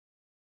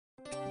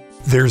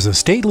There's a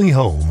stately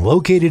home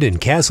located in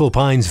Castle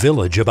Pines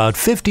Village about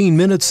 15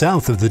 minutes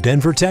south of the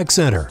Denver Tech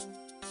Center.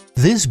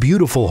 This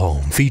beautiful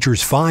home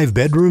features 5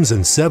 bedrooms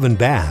and 7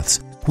 baths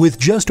with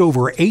just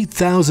over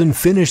 8,000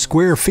 finished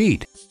square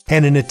feet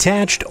and an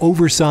attached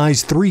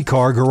oversized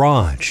 3-car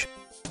garage.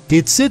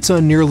 It sits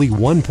on nearly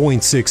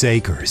 1.6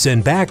 acres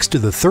and backs to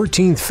the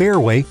 13th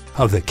fairway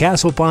of the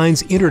Castle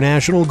Pines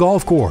International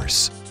Golf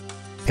Course.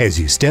 As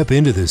you step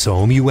into this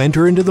home, you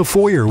enter into the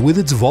foyer with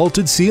its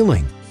vaulted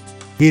ceiling.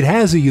 It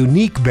has a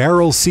unique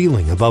barrel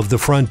ceiling above the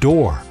front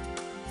door.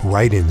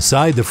 Right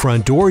inside the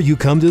front door, you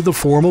come to the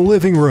formal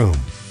living room.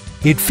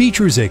 It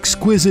features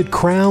exquisite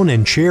crown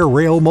and chair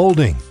rail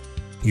molding.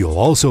 You'll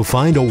also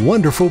find a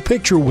wonderful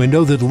picture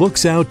window that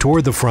looks out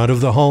toward the front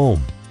of the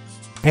home.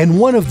 And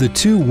one of the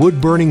 2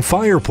 wood-burning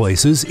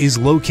fireplaces is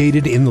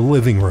located in the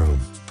living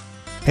room.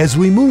 As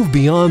we move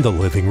beyond the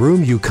living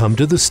room, you come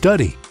to the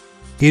study.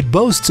 It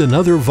boasts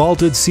another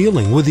vaulted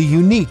ceiling with a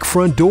unique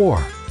front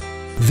door.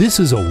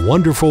 This is a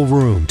wonderful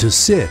room to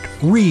sit,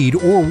 read,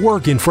 or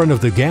work in front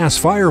of the gas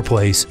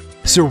fireplace,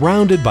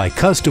 surrounded by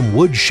custom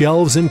wood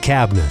shelves and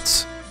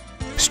cabinets.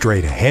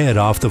 Straight ahead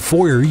off the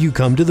foyer, you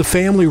come to the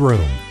family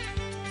room.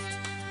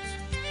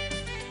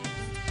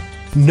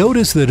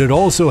 Notice that it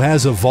also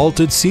has a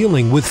vaulted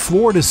ceiling with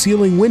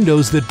floor-to-ceiling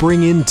windows that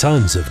bring in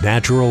tons of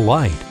natural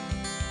light.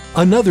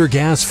 Another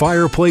gas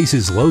fireplace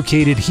is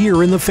located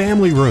here in the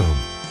family room.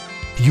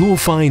 You'll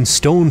find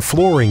stone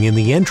flooring in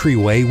the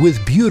entryway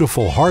with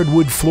beautiful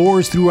hardwood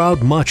floors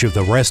throughout much of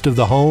the rest of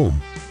the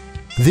home.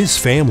 This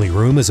family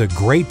room is a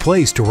great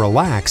place to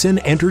relax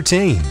and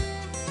entertain.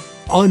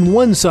 On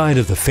one side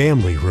of the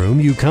family room,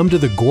 you come to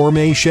the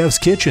gourmet chef's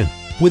kitchen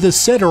with a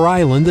center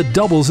island that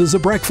doubles as a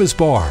breakfast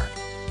bar.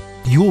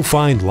 You'll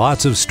find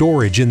lots of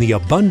storage in the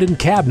abundant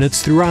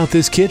cabinets throughout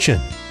this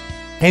kitchen.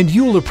 And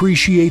you'll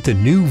appreciate the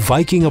new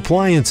Viking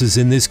appliances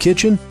in this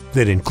kitchen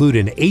that include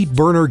an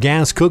 8-burner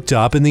gas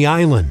cooktop in the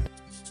island.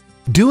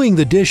 Doing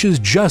the dishes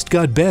just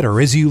got better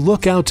as you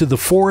look out to the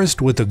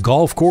forest with the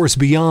golf course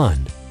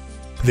beyond.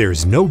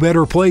 There's no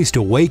better place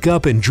to wake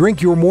up and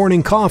drink your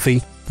morning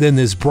coffee than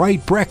this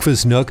bright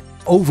breakfast nook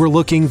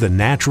overlooking the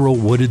natural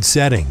wooded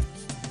setting.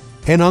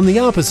 And on the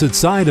opposite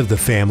side of the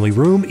family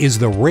room is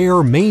the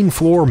rare main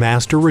floor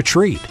master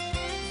retreat.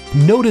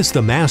 Notice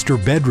the master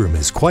bedroom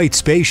is quite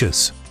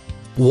spacious.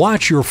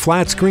 Watch your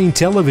flat-screen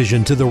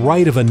television to the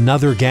right of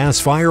another gas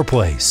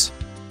fireplace.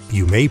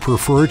 You may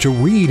prefer to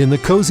read in the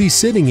cozy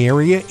sitting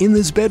area in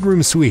this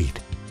bedroom suite.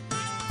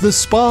 The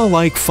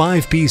spa-like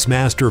 5-piece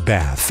master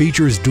bath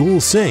features dual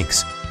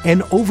sinks,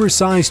 an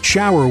oversized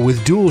shower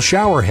with dual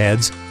shower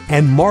heads,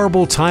 and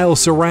marble tile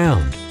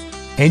surround.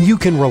 And you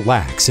can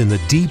relax in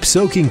the deep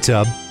soaking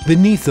tub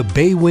beneath the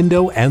bay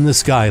window and the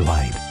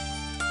skylight.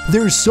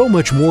 There's so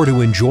much more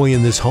to enjoy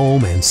in this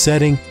home and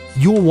setting,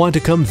 you'll want to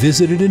come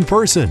visit it in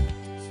person.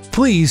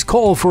 Please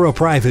call for a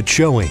private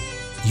showing.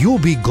 You'll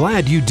be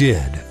glad you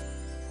did.